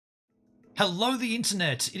Hello the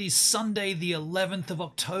internet, it is Sunday the 11th of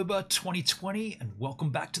October 2020 and welcome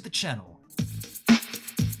back to the channel.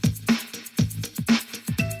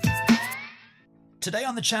 Today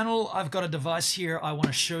on the channel I've got a device here I want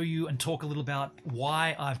to show you and talk a little about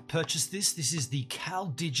why I've purchased this. This is the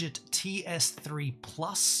CalDigit TS3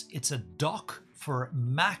 Plus. It's a dock for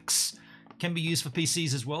Macs. Can be used for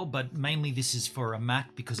PCs as well, but mainly this is for a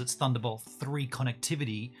Mac because it's Thunderbolt 3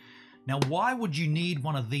 connectivity. Now, why would you need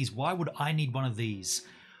one of these? Why would I need one of these?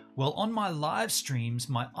 Well, on my live streams,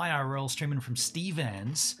 my IRL streaming from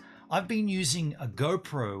Stevans, I've been using a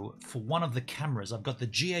GoPro for one of the cameras. I've got the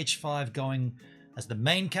GH5 going as the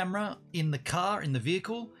main camera in the car, in the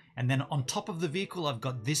vehicle, and then on top of the vehicle, I've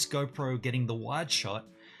got this GoPro getting the wide shot.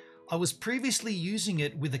 I was previously using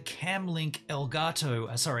it with a Camlink Elgato,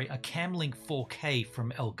 a Camlink 4K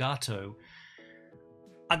from Elgato.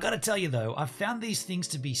 I gotta tell you though, I've found these things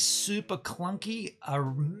to be super clunky, a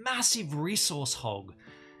massive resource hog.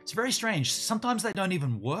 It's very strange. Sometimes they don't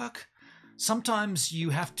even work. Sometimes you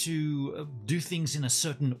have to do things in a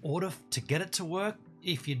certain order to get it to work.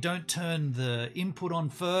 If you don't turn the input on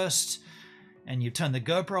first and you turn the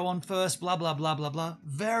GoPro on first, blah, blah, blah, blah, blah.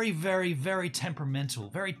 Very, very, very temperamental,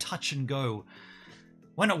 very touch and go.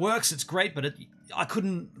 When it works, it's great, but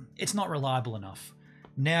it's not reliable enough.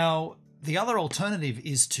 Now, the other alternative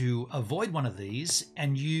is to avoid one of these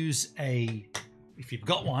and use if you've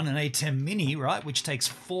got one, an A10 Mini, right, which takes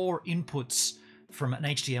 4 inputs from an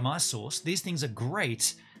HDMI source. These things are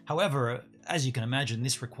great. However, as you can imagine,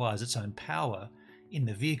 this requires its own power in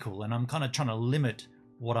the vehicle, and I'm kind of trying to limit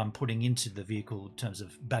what I'm putting into the vehicle in terms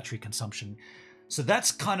of battery consumption. So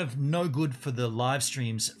that's kind of no good for the live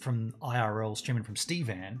streams from IRL streaming from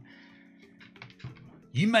Stevan.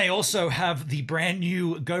 You may also have the brand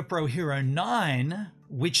new GoPro Hero 9,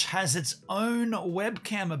 which has its own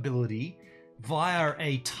webcam ability via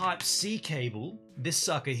a Type-C cable. This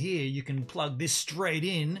sucker here, you can plug this straight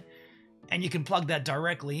in, and you can plug that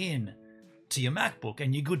directly in to your MacBook,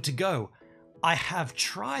 and you're good to go. I have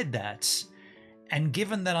tried that, and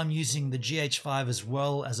given that I'm using the GH5 as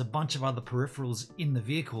well as a bunch of other peripherals in the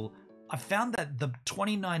vehicle, I found that the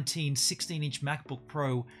 2019 16-inch MacBook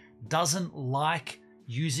Pro doesn't like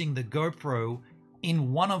using the GoPro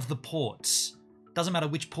in one of the ports. Doesn't matter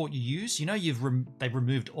which port you use. You know, they've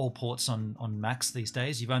removed all ports on Macs these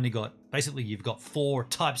days. You've got 4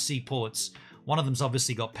 Type-C ports. One of them's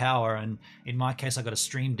obviously got power, and in my case, I've got a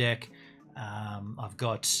Stream Deck. I've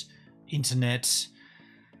got internet.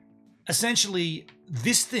 Essentially,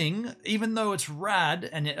 this thing, even though it's rad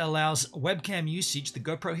and it allows webcam usage, the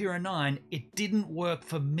GoPro Hero 9, it didn't work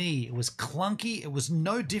for me. It was clunky. It was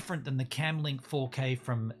no different than the Camlink 4K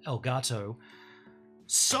from Elgato.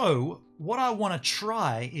 So what I want to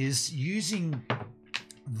try is using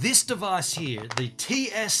this device here, the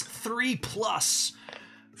TS3 Plus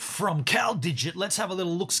from CalDigit. Let's have a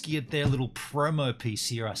little look-ski at their little promo piece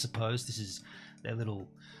here, I suppose. This is their little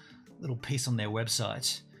piece on their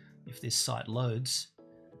website, if this site loads.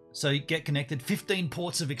 So you get connected, 15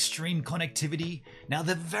 ports of extreme connectivity. Now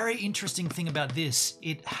the very interesting thing about this,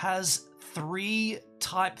 it has 3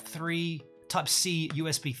 Type-C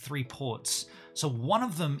USB 3 ports. So one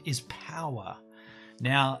of them is power.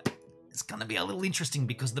 Now it's going to be a little interesting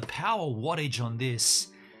because the power wattage on this,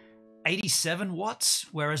 87 watts,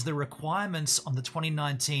 whereas the requirements on the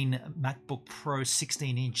 2019 MacBook Pro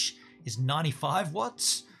 16-inch is 95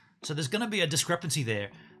 watts. So there's going to be a discrepancy there.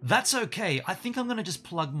 That's okay. I think I'm going to just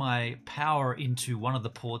plug my power into one of the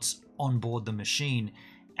ports on board the machine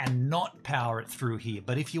and not power it through here.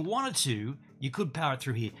 But if you wanted to, you could power it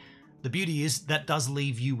through here. The beauty is that does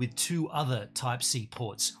leave you with 2 other Type-C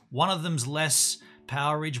ports. One of them's less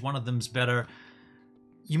powerage, one of them's better.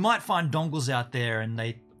 You might find dongles out there and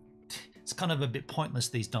it's kind of a bit pointless,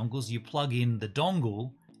 these dongles. You plug in the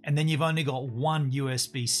dongle and then you've only got one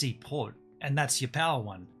USB-C port, and that's your power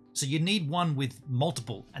one. So you need one with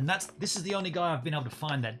multiple, and this is the only guy I've been able to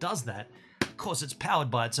find that does that. Of course, it's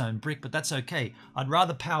powered by its own brick, but that's okay. I'd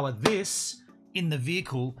rather power this in the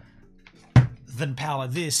vehicle than power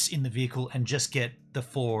this in the vehicle and just get the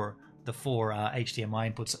four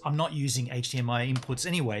HDMI inputs. I'm not using HDMI inputs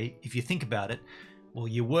anyway, if you think about it. Well,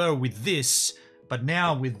 you were with this, but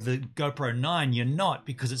now with the GoPro 9, you're not,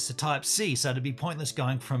 because it's the Type-C. So it'd be pointless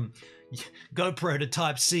going from GoPro to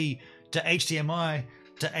Type-C to HDMI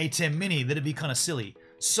to A10 Mini. That'd be kind of silly.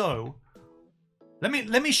 So let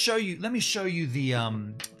me show you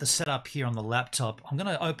the setup here on the laptop. I'm going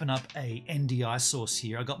to open up a NDI source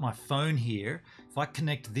here. I got my phone here. If I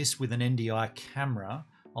connect this with an NDI camera,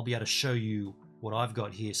 I'll be able to show you what I've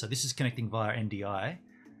got here. So this is connecting via NDI,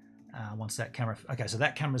 once that camera, okay, so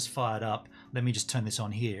that camera's fired up. Let me just turn this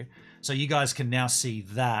on here. So you guys can now see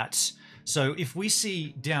that. So if we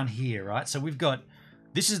see down here, right, so we've got,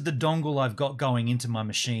 this is the dongle I've got going into my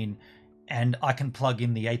machine, and I can plug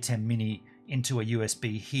in the A10 Mini into a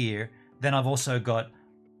USB here. Then I've also got,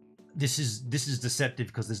 this is deceptive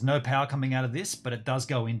because there's no power coming out of this, but it does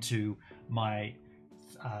go into my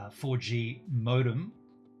 4G modem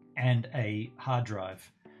and a hard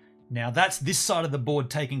drive. Now that's this side of the board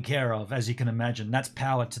taken care of, as you can imagine. That's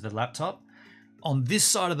power to the laptop. On this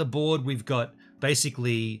side of the board, we've got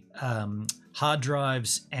basically hard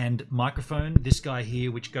drives and microphone. This guy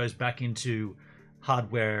here, which goes back into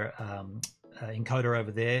hardware encoder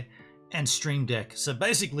over there, and Stream Deck. So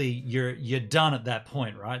basically, you're done at that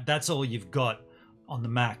point, right? That's all you've got on the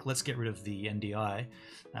Mac. Let's get rid of the NDI.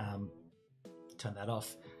 Turn that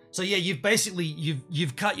off. So yeah, you've basically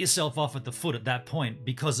you've cut yourself off at the foot at that point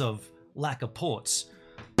because of lack of ports.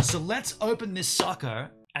 So let's open this sucker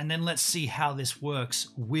and then let's see how this works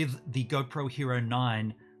with the GoPro Hero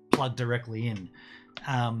 9 plugged directly in.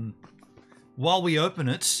 While we open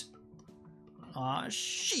it,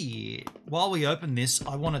 while we open this,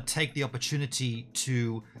 I want to take the opportunity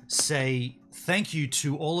to say thank you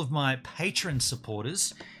to all of my patron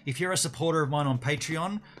supporters. If you're a supporter of mine on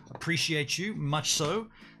Patreon, appreciate you, much so.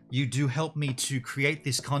 You do help me to create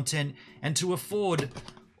this content and to afford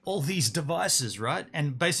all these devices, right?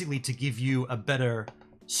 And basically to give you a better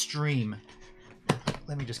stream.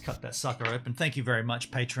 Let me just cut that sucker open. Thank you very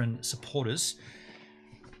much, patron supporters.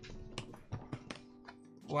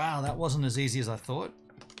 Wow, that wasn't as easy as I thought.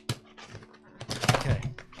 Okay.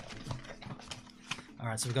 All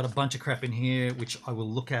right, so we've got a bunch of crap in here, which I will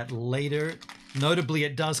look at later. Notably,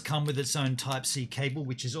 it does come with its own Type-C cable,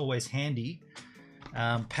 which is always handy.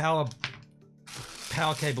 Power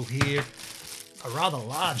cable here. A rather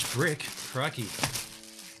large brick. Crikey.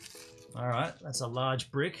 All right, that's a large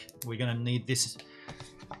brick. We're going to need this.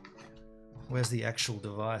 Where's the actual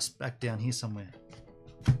device? Back down here somewhere.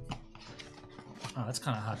 Oh, that's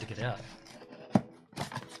kind of hard to get out.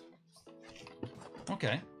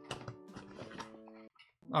 Okay.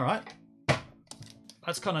 All right.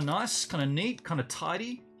 That's kind of nice, kind of neat, kind of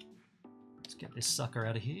tidy. Let's get this sucker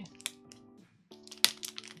out of here.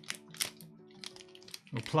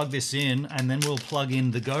 We'll plug this in, and then we'll plug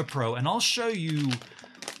in the GoPro, and I'll show you.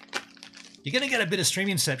 You're going to get a bit of stream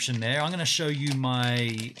Inception there. I'm going to show you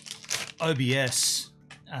my OBS,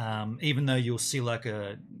 even though you'll see like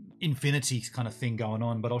a infinity kind of thing going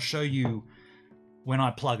on, but I'll show you when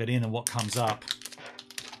I plug it in and what comes up.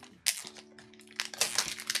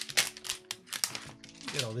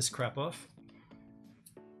 Get all this crap off.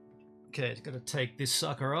 Okay, got to take this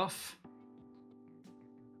sucker off.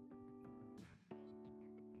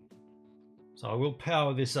 So I will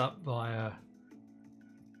power this up via,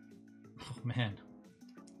 oh man.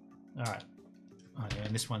 All right. Oh yeah,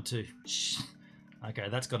 and this one too. Okay,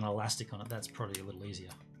 that's got an elastic on it. That's probably a little easier.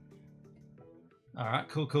 All right,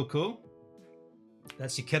 cool, cool, cool.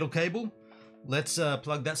 That's your kettle cable. Let's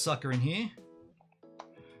plug that sucker in here.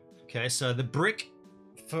 Okay, so the brick,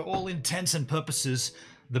 for all intents and purposes,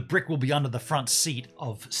 the brick will be under the front seat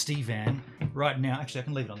of Stevan right now. Actually, I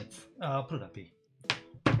can leave it on the, I'll put it up here.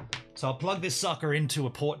 So I'll plug this sucker into a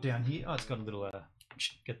port down here. Oh, it's got a little,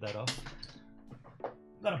 get that off.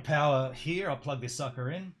 Got a power here. I'll plug this sucker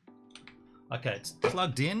in. Okay, it's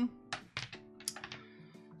plugged in.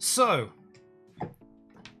 So,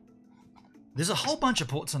 there's a whole bunch of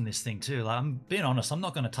ports on this thing too. Like, I'm being honest, I'm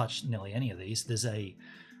not going to touch nearly any of these. There's a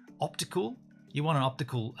optical. You want an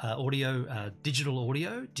optical audio, digital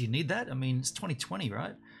audio? Do you need that? I mean, it's 2020,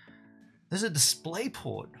 right? There's a display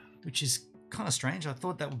port, which is kind of strange. I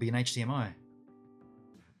thought that would be an HDMI.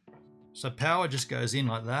 So power just goes in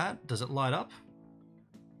like that. Does it light up?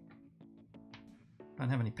 I don't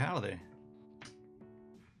have any power there.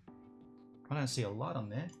 I don't see a light on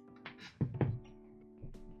there.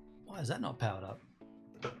 Why is that not powered up?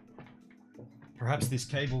 Perhaps this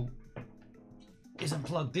cable isn't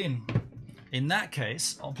plugged in. In that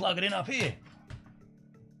case, I'll plug it in up here.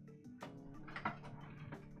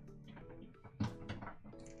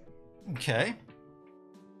 Okay.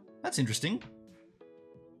 That's interesting.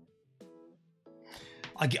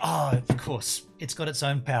 Of course. It's got its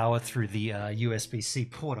own power through the USB-C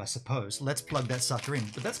port, I suppose. Let's plug that sucker in.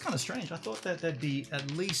 But that's kind of strange. I thought that there'd be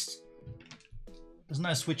at least... There's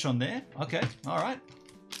no switch on there. Okay, all right.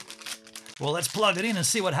 Well, let's plug it in and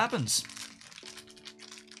see what happens.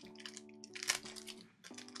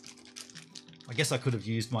 I guess I could have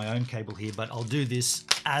used my own cable here, but I'll do this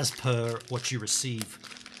as per what you receive.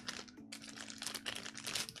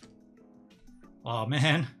 Oh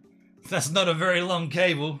man, that's not a very long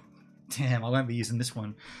cable. Damn, I won't be using this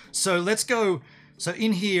one. So let's go. So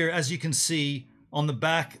in here, as you can see on the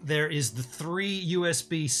back, there is the 3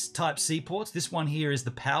 USB Type-C ports. This one here is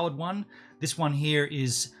the powered one. This one here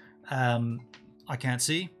is, I can't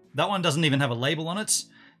see. That one doesn't even have a label on it.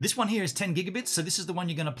 This one here is 10 gigabits, so this is the one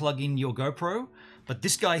you're going to plug in your GoPro. But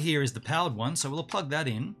this guy here is the powered one, so we'll plug that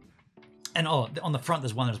in. And oh, on the front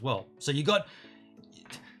there's one as well. So you got,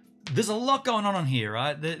 there's a lot going on here,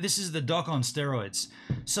 right? This is the dock on steroids.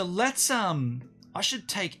 So let's, I should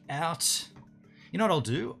take out, you know what I'll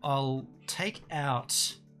do? I'll take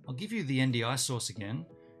out, I'll give you the NDI source again,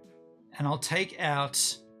 and I'll take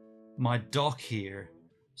out my dock here.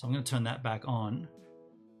 So I'm going to turn that back on.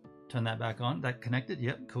 Turn that back on. That connected?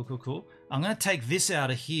 Yep. Cool, cool, cool. I'm going to take this out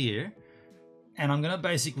of here, and I'm going to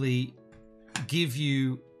basically give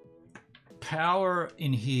you power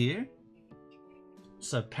in here.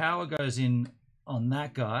 So power goes in on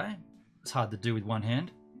that guy. It's hard to do with one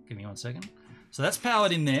hand. Give me 1 second. So that's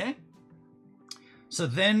powered in there. So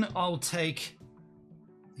then I'll take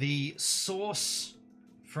the source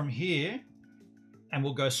from here and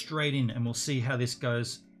we'll go straight in and we'll see how this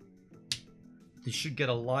goes. This should get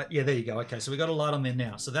a light. Yeah, there you go. Okay, so we got a light on there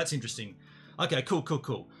now. So that's interesting. Okay, cool, cool,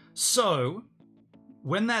 cool. So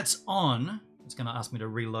when that's on, it's going to ask me to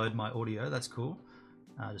reload my audio. That's cool.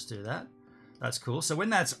 I'll just do that. That's cool. So when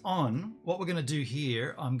that's on, what we're going to do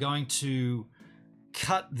here, I'm going to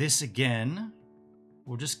cut this again.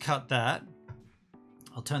 We'll just cut that.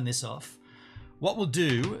 I'll turn this off. What we'll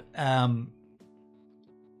do, I'm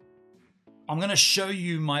going to show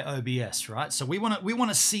you my OBS, right? So we want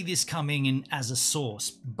to see this coming in as a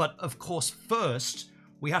source, but of course first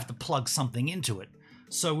we have to plug something into it.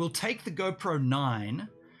 So we'll take the GoPro 9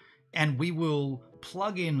 and we will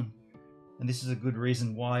plug in, and this is a good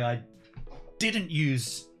reason why I didn't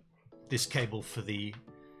use this cable for the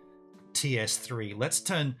TS3. Let's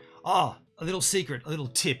turn, a little secret, a little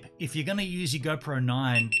tip. If you're going to use your GoPro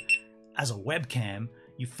 9 as a webcam,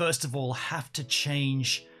 you first of all have to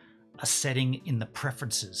change a setting in the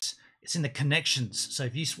preferences. It's in the connections. So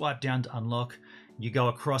if you swipe down to unlock, you go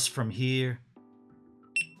across from here.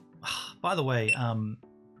 By the way,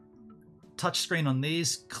 touchscreen on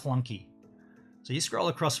these, clunky. So you scroll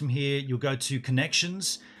across from here, you'll go to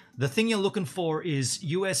connections. The thing you're looking for is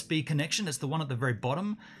USB connection. It's the one at the very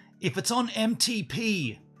bottom. If it's on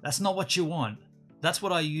MTP, that's not what you want. That's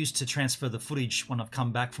what I use to transfer the footage when I've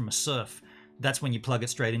come back from a surf. That's when you plug it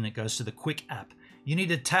straight in, it goes to the Quick app. You need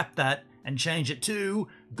to tap that and change it to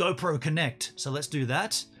GoPro Connect. So let's do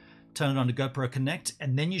that. Turn it on to GoPro Connect,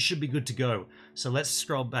 and then you should be good to go. So let's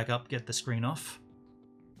scroll back up, get the screen off.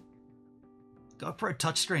 GoPro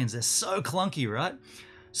touchscreens, they're so clunky, right?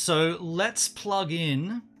 So let's plug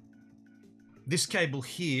in this cable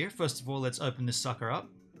here. First of all, let's open this sucker up.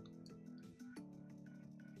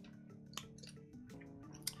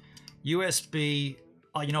 USB,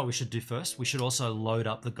 oh, you know what we should do first? We should also load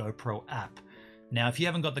up the GoPro app. Now, if you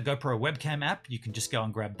haven't got the GoPro Webcam app, you can just go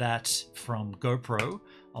and grab that from GoPro.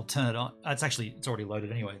 I'll turn it on. It's already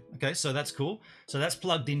loaded anyway. Okay, so that's cool. So that's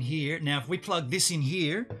plugged in here. Now, if we plug this in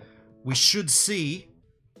here, we should see,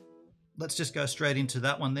 let's just go straight into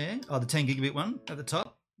that one there. Oh, the 10 gigabit one at the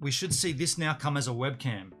top. We should see this now come as a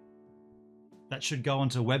webcam. That should go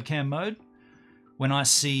onto webcam mode. When I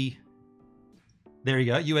see, there you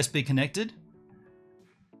go, USB connected.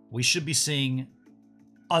 We should be seeing,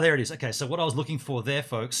 oh, there it is. Okay, so what I was looking for there,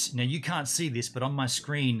 folks, now you can't see this, but on my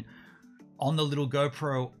screen, on the little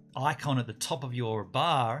GoPro icon at the top of your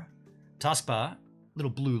taskbar, little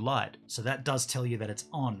blue light. So that does tell you that it's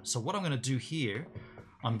on. So what I'm going to do here,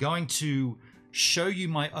 I'm going to show you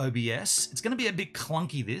my OBS. It's going to be a bit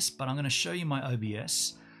clunky this, but I'm going to show you my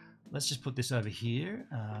OBS. Let's just put this over here.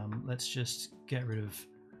 Let's just get rid of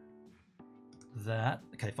that.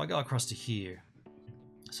 Okay, if I go across to here.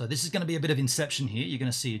 So this is going to be a bit of Inception here. You're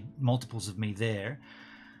going to see multiples of me there.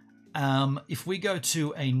 If we go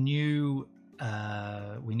to a new,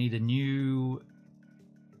 we need a new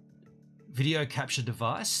video capture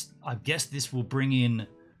device. I guess this will bring in, we'll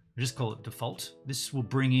just call it default. This will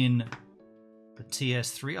bring in the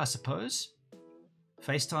TS3, I suppose.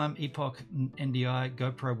 FaceTime, Epoch, NDI,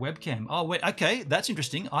 GoPro webcam. Oh, wait, okay, that's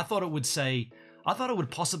interesting. I thought it would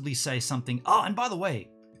possibly say something. Oh, and by the way,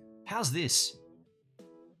 how's this?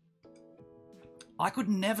 I could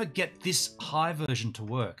never get this high version to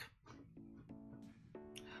work.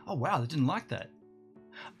 Oh, wow, they didn't like that.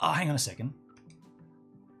 Oh, hang on a second.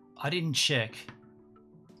 I didn't check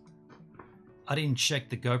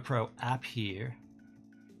the GoPro app here.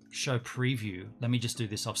 Show preview. Let me just do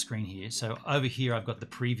this off screen here. So over here, I've got the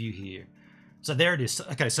preview here. So there it is.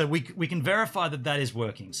 Okay, so we can verify that that is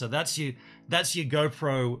working. So that's your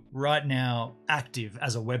GoPro right now active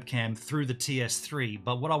as a webcam through the TS3.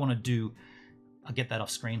 But what I want to do, I'll get that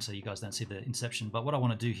off screen so you guys don't see the Inception. But what I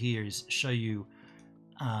want to do here is show you,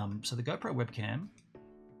 so the GoPro webcam.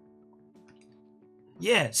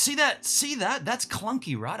 Yeah, see that? See that? That's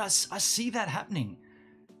clunky, right? I see that happening.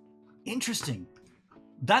 Interesting.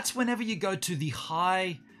 That's whenever you go to the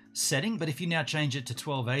high setting, but if you now change it to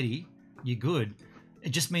 1280, you're good. It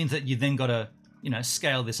just means that you then got to, you know,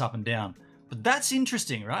 scale this up and down. But that's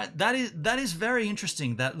interesting, right? That is very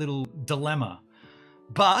interesting, that little dilemma.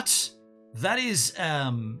 But that is,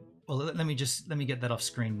 well, let me get that off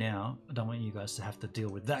screen now. I don't want you guys to have to deal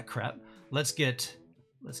with that crap. Let's get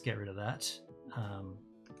rid of that.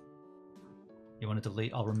 You want to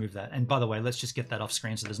delete? I'll remove that. And by the way, let's just get that off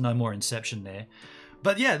screen so there's no more Inception there.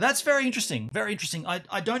 But yeah, that's very interesting. Very interesting.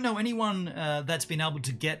 I don't know anyone that's been able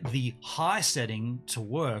to get the high setting to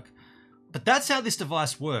work, but that's how this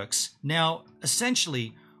device works. Now,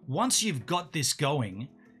 essentially, once you've got this going,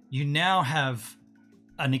 you now have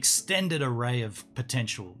an extended array of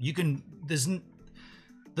potential. You can, there's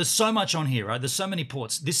so much on here, right? There's so many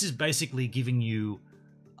ports. This is basically giving you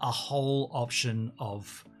a whole option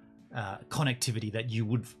of connectivity that you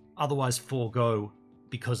would otherwise forego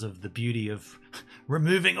because of the beauty of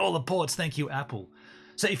removing all the ports. Thank you, Apple.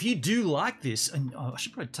 So if you do like this, and I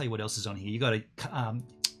should probably tell you what else is on here. You got a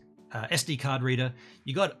SD card reader.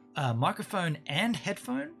 You got a microphone and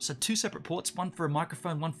headphone. So 2 separate ports, one for a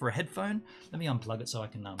microphone, one for a headphone. Let me unplug it so I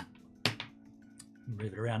can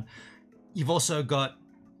move it around. You've also got,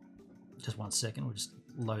 just 1 second, we'll just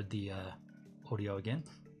load the audio again.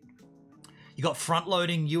 You got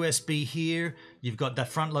front-loading USB here. You've got that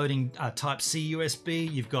front-loading Type-C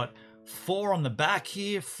USB. You've got 4 on the back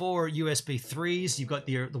here, 4 USB 3s. You've got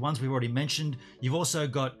the ones we've already mentioned. You've also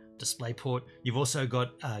got DisplayPort. You've also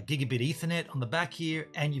got gigabit Ethernet on the back here,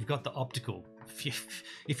 and you've got the optical.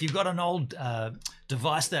 If you've got an old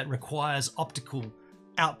device that requires optical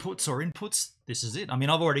outputs or inputs, this is it. I mean,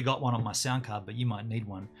 I've already got one on my sound card, but you might need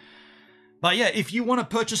one. But yeah, if you want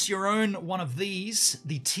to purchase your own one of these,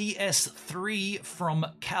 the TS3 from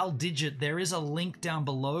CalDigit, there is a link down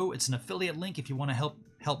below. It's an affiliate link if you want to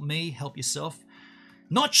help me, help yourself.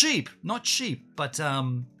 Not cheap, but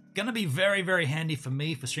gonna be very, very handy for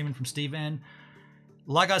me for streaming from Stevan.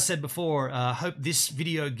 Like I said before, hope this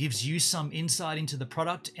video gives you some insight into the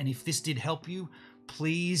product, and if this did help you,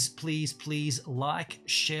 please, please, please like,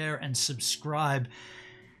 share, and subscribe.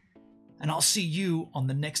 And I'll see you on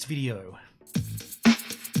the next video.